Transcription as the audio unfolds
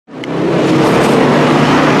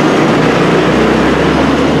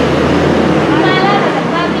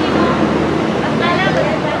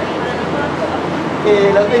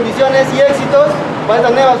bendiciones y éxitos para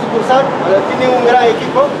esta nueva sucursal. Tienen un gran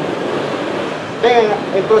equipo. Vengan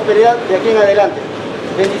en prosperidad de aquí en adelante.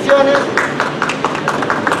 Bendiciones.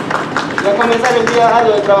 Y a comenzar el día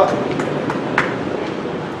arduo de trabajo.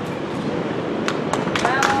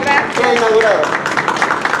 Gracias. Inaugurado.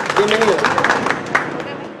 Bienvenidos.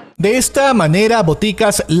 De esta manera,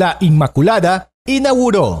 Boticas La Inmaculada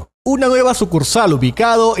inauguró una nueva sucursal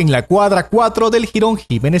ubicado en la cuadra 4 del jirón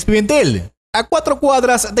Jiménez Pimentel, a 4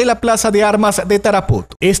 cuadras de la Plaza de Armas de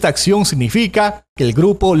Tarapoto. Esta acción significa que el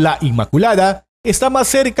grupo La Inmaculada está más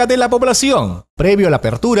cerca de la población. Previo a la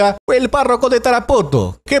apertura, fue el párroco de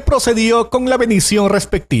Tarapoto que procedió con la bendición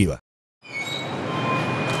respectiva.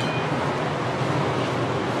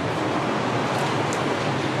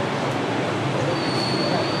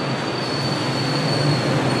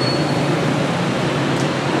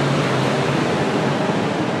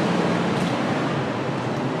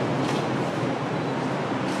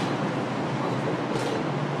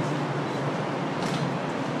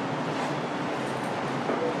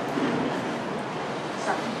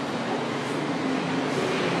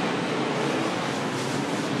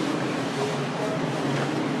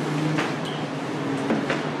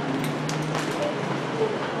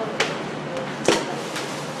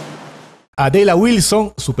 Adela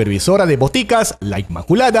Wilson, supervisora de Boticas La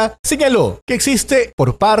Inmaculada, señaló que existe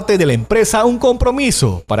por parte de la empresa un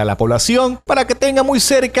compromiso para la población para que tenga muy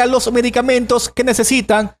cerca los medicamentos que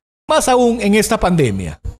necesitan, más aún en esta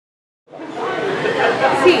pandemia.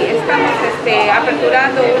 Sí, estamos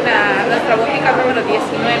aperturando nuestra botica número 19,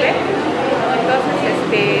 ¿no? Entonces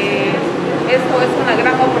esto es una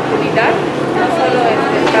gran oportunidad, no solo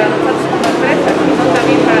para nosotros como empresa, sino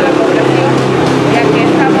también para la población, ya que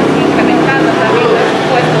estamos incrementando también los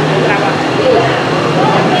puestos de trabajo.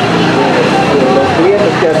 Los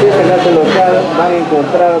clientes que asisten a este local van a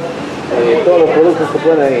encontrar todos los productos que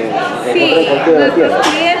pueden encontrar en cualquier tienda.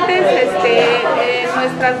 Nuestros clientes,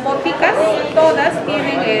 nuestras boticas, todas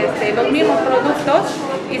tienen los mismos productos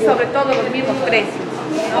y sobre todo los mismos precios,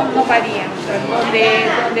 no varían.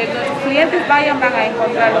 Donde los clientes vayan van a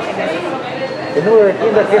encontrar lo que necesitan. ¿El número de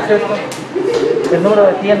tienda qué es esto? ¿El número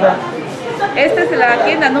de tienda? Esta es la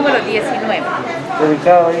tienda número 19.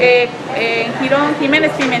 ¿Ubicado ahí? En jirón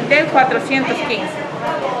Jiménez Pimentel 415.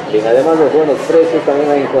 Bien, además de los buenos precios,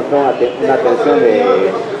 también hay encontrado una atención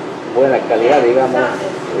de buena calidad, digamos,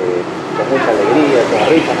 con mucha alegría, con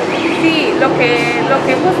risa. Sí, lo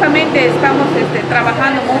que justamente estamos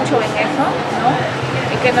trabajando mucho en eso, ¿no?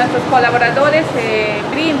 En que nuestros colaboradores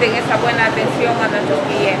brinden esa buena atención a nuestros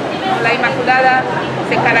clientes, ¿no? La Inmaculada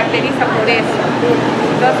se caracteriza por eso.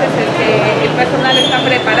 Entonces el personal está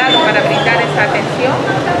preparado para brindar esa atención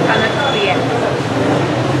a nuestros clientes.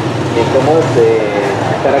 Y como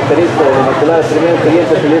característica de la Inmaculada, el primer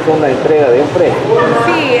cliente utiliza una entrega de un premio.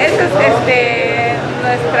 Sí, esa es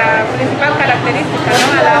nuestra principal característica, ¿no?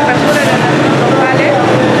 A la apertura de nuestros locales,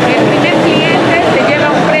 el primer cliente se lleva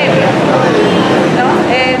un premio, ¿no?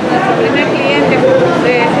 Nuestro primer cliente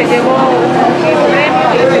se llevó un premio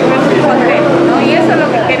y se fue muy contento, ¿no? Y eso es lo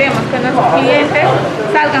que queremos, que nuestros clientes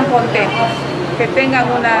salgan contentos, que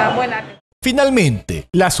tengan una buena atención. Finalmente,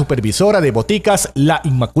 la supervisora de Boticas La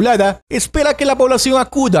Inmaculada espera que la población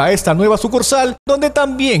acuda a esta nueva sucursal, donde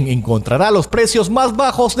también encontrará los precios más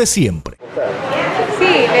bajos de siempre.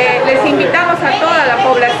 Sí, les invitamos a toda la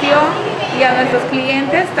población y a nuestros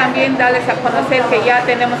clientes también darles a conocer que ya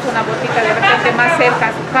tenemos una botica de repente más cerca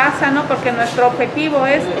a su casa, ¿no? Porque nuestro objetivo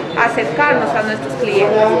es acercarnos a nuestros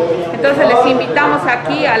clientes. Entonces les invitamos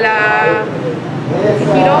aquí a la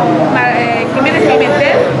jirón Jiménez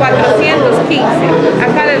Pimentel 415.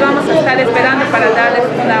 Acá les vamos a estar esperando para darles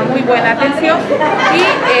una muy buena atención y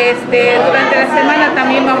durante la semana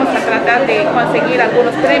también vamos a tratar de conseguir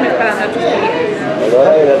algunos premios para nuestros clientes. ¿El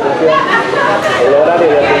horario de atención?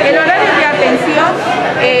 El horario de atención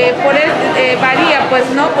varía, pues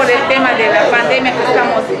no por el tema de la pandemia que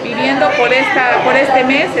estamos viviendo. Por este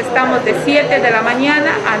mes estamos de 7 de la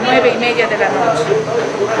mañana a 9:30 de la noche.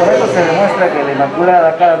 Con esto se demuestra que la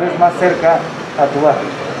Inmaculada cada vez más cerca a tu barrio.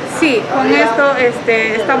 Sí, con esto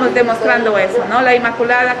estamos demostrando eso, ¿no? La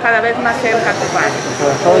Inmaculada cada vez más cerca a tu barrio.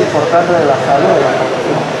 Sobre todo importante de la salud de la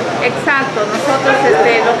población. Exacto, nosotros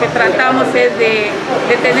lo que tratamos es de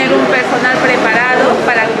tener un personal preparado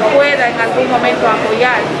para que pueda en algún momento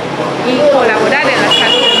apoyar y colaborar en la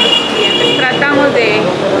salud de nuestros clientes. Tratamos de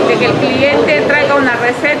que el cliente traiga una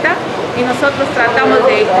receta y nosotros tratamos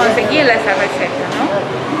de conseguirle esa receta, ¿no?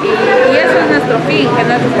 Y eso es nuestro fin, que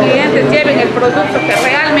nuestros clientes lleven el producto que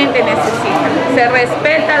realmente necesitan. Se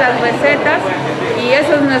respetan las recetas y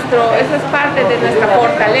eso es parte de nuestra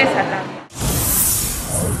fortaleza también.